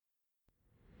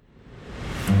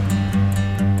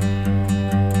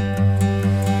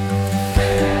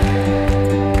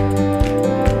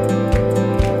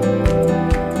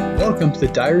the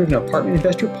Diary of an Apartment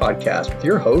Investor podcast with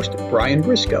your host, Brian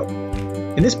Briscoe.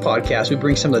 In this podcast, we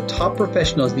bring some of the top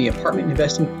professionals in the apartment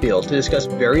investing field to discuss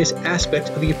various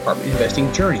aspects of the apartment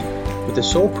investing journey, with the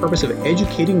sole purpose of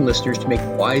educating listeners to make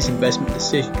wise investment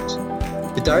decisions.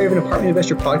 The Diary of an Apartment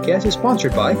Investor podcast is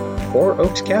sponsored by Four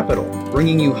Oaks Capital,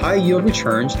 bringing you high-yield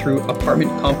returns through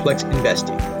apartment complex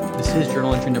investing. This is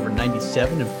journal entry number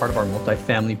 97 and part of our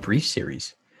multifamily brief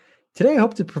series. Today, I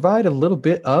hope to provide a little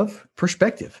bit of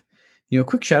perspective. A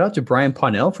quick shout out to Brian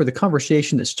Ponnell for the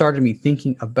conversation that started me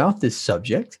thinking about this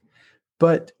subject.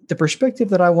 But the perspective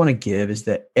that I want to give is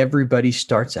that everybody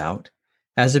starts out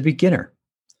as a beginner.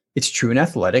 It's true in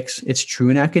athletics, it's true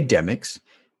in academics,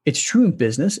 it's true in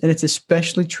business, and it's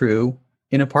especially true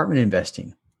in apartment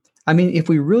investing. I mean, if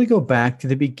we really go back to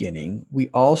the beginning, we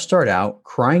all start out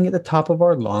crying at the top of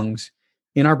our lungs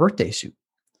in our birthday suit.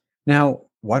 Now,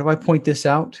 why do I point this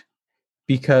out?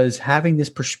 Because having this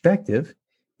perspective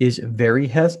is very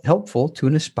helpful to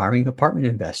an aspiring apartment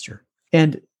investor.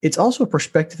 And it's also a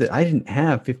perspective that I didn't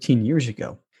have 15 years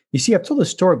ago. You see, I've told this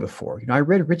story before. I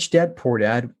read Rich Dad, Poor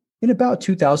Dad in about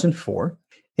 2004.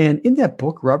 And in that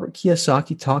book, Robert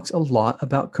Kiyosaki talks a lot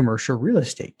about commercial real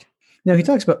estate. Now, he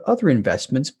talks about other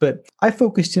investments, but I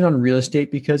focused in on real estate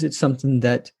because it's something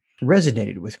that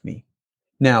resonated with me.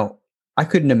 Now, I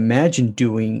couldn't imagine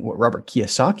doing what Robert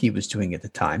Kiyosaki was doing at the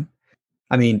time.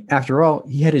 I mean, after all,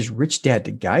 he had his rich dad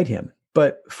to guide him.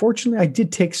 But fortunately, I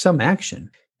did take some action.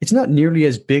 It's not nearly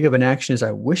as big of an action as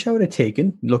I wish I would have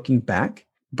taken looking back,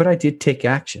 but I did take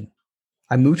action.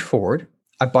 I moved forward.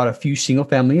 I bought a few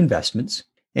single-family investments.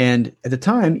 And at the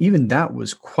time, even that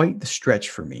was quite the stretch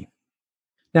for me.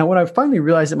 Now, when I finally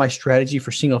realized that my strategy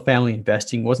for single-family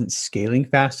investing wasn't scaling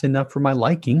fast enough for my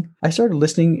liking, I started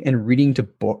listening and reading to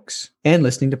books and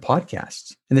listening to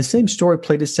podcasts. And the same story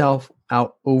played itself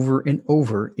out over and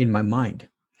over in my mind.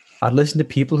 I'd listen to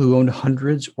people who owned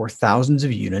hundreds or thousands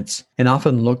of units and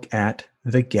often look at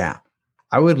the gap.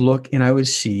 I would look and I would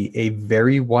see a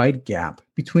very wide gap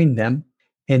between them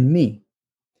and me.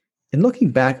 And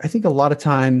looking back, I think a lot of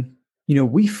time,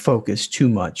 we focus too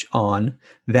much on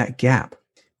that gap.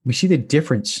 We see the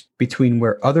difference between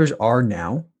where others are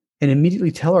now and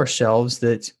immediately tell ourselves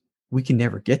that we can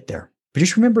never get there. But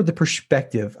just remember the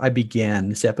perspective I began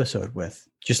this episode with.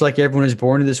 Just like everyone is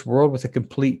born in this world as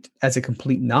a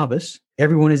complete novice,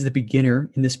 everyone is the beginner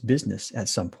in this business at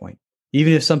some point.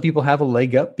 Even if some people have a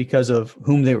leg up because of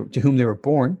to whom they were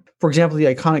born. For example, the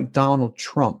iconic Donald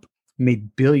Trump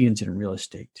made billions in real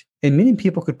estate. And many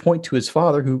people could point to his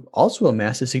father, who also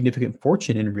amassed a significant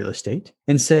fortune in real estate,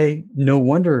 and say, no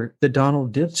wonder that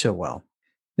Donald did so well.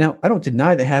 Now, I don't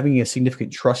deny that having a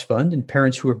significant trust fund and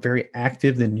parents who are very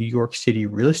active in the New York City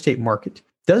real estate market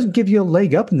doesn't give you a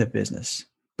leg up in the business.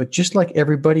 But just like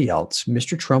everybody else,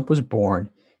 Mr. Trump was born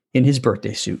in his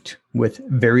birthday suit with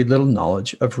very little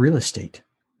knowledge of real estate.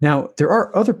 Now, there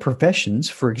are other professions,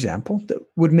 for example, that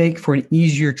would make for an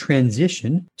easier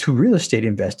transition to real estate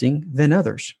investing than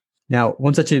others. Now,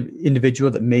 one such an individual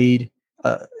that made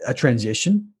a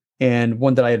transition, and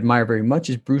one that I admire very much,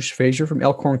 is Bruce Fraser from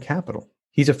Elkhorn Capital.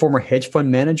 He's a former hedge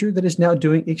fund manager that is now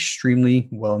doing extremely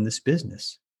well in this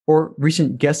business. Or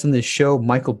recent guest on this show,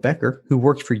 Michael Becker, who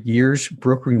worked for years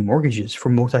brokering mortgages for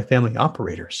multifamily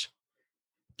operators.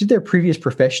 Did their previous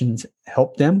professions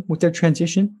help them with their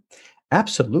transition?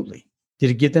 Absolutely. Did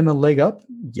it give them a leg up?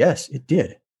 Yes, it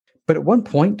did. But at one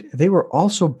point, they were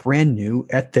also brand new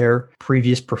at their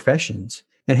previous professions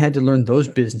and had to learn those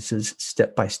businesses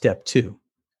step by step too.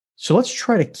 So let's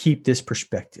try to keep this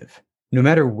perspective. No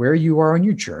matter where you are on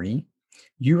your journey,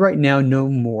 you right now know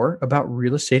more about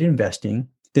real estate investing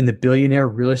than the billionaire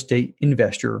real estate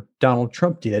investor Donald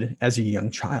Trump did as a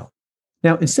young child.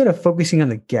 Now, instead of focusing on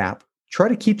the gap, try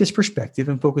to keep this perspective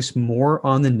and focus more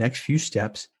on the next few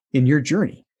steps in your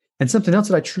journey. And something else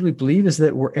that I truly believe is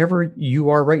that wherever you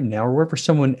are right now, or wherever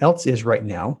someone else is right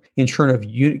now, in terms of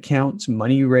unit counts,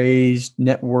 money raised,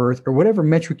 net worth, or whatever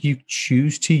metric you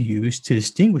choose to use to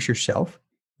distinguish yourself,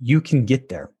 you can get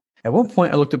there. At one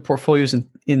point, I looked at portfolios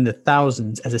in the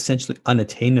thousands as essentially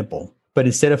unattainable. But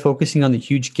instead of focusing on the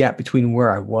huge gap between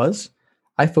where I was,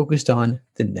 I focused on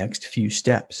the next few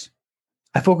steps.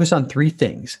 I focused on three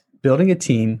things: building a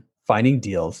team, finding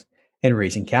deals, and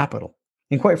raising capital.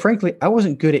 And quite frankly, I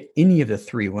wasn't good at any of the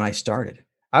three when I started.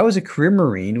 I was a career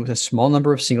Marine with a small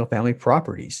number of single-family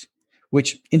properties,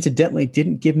 which incidentally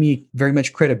didn't give me very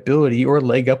much credibility or a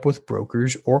leg up with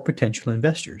brokers or potential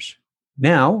investors.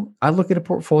 Now, I look at a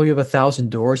portfolio of 1,000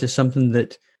 doors as something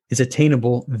that is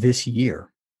attainable this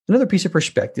year. Another piece of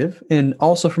perspective, and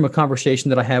also from a conversation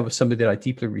that I had with somebody that I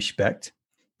deeply respect,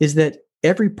 is that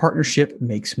every partnership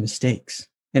makes mistakes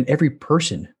and every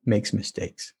person makes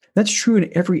mistakes. That's true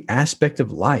in every aspect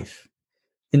of life.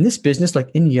 In this business,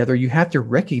 like any other, you have to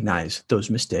recognize those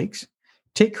mistakes,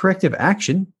 take corrective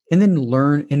action, and then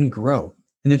learn and grow.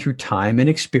 And then through time and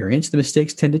experience, the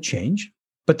mistakes tend to change.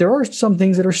 But there are some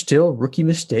things that are still rookie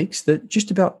mistakes that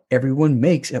just about everyone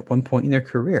makes at one point in their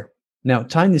career. Now,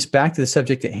 tying this back to the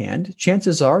subject at hand,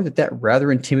 chances are that that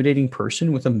rather intimidating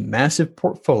person with a massive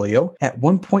portfolio at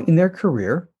one point in their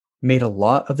career made a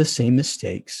lot of the same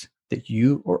mistakes that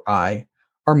you or I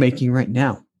are making right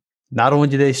now. Not only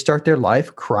did they start their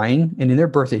life crying and in their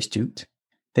birthday suit,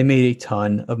 they made a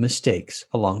ton of mistakes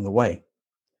along the way.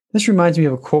 This reminds me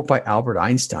of a quote by Albert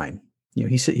Einstein.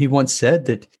 He once said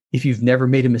that if you've never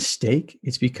made a mistake,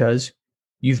 it's because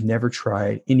you've never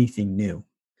tried anything new.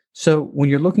 So when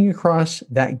you're looking across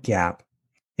that gap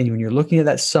and when you're looking at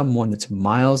that someone that's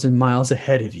miles and miles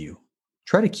ahead of you,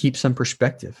 try to keep some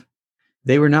perspective.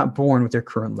 They were not born with their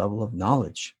current level of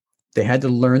knowledge. They had to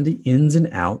learn the ins and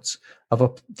outs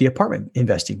of the apartment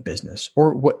investing business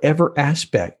or whatever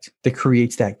aspect that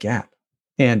creates that gap.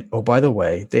 And oh, by the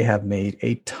way, they have made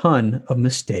a ton of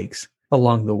mistakes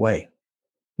along the way.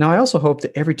 Now, I also hope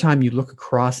that every time you look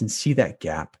across and see that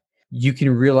gap, you can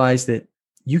realize that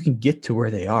you can get to where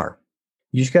they are.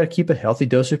 You just got to keep a healthy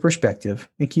dose of perspective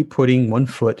and keep putting one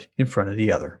foot in front of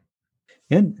the other.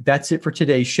 And that's it for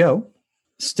today's show.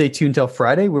 Stay tuned till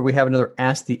Friday, where we have another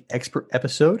Ask the Expert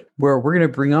episode, where we're going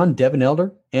to bring on Devin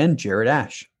Elder and Jared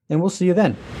Ash. And we'll see you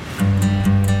then.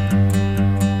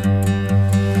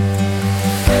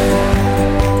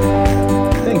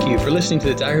 Thank you for listening to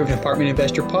the Diary of an Apartment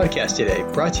Investor podcast today,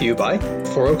 brought to you by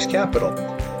Four Oaks Capital.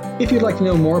 If you'd like to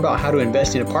know more about how to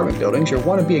invest in apartment buildings or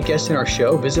want to be a guest in our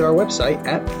show, visit our website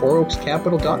at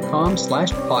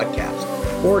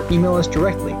fouroakscapital.com/podcast or email us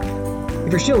directly.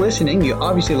 If you're still listening, you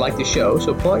obviously like the show,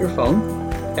 so pull out your phone,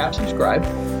 tap subscribe,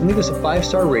 and leave us a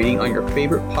 5-star rating on your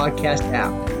favorite podcast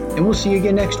app. And we'll see you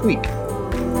again next week.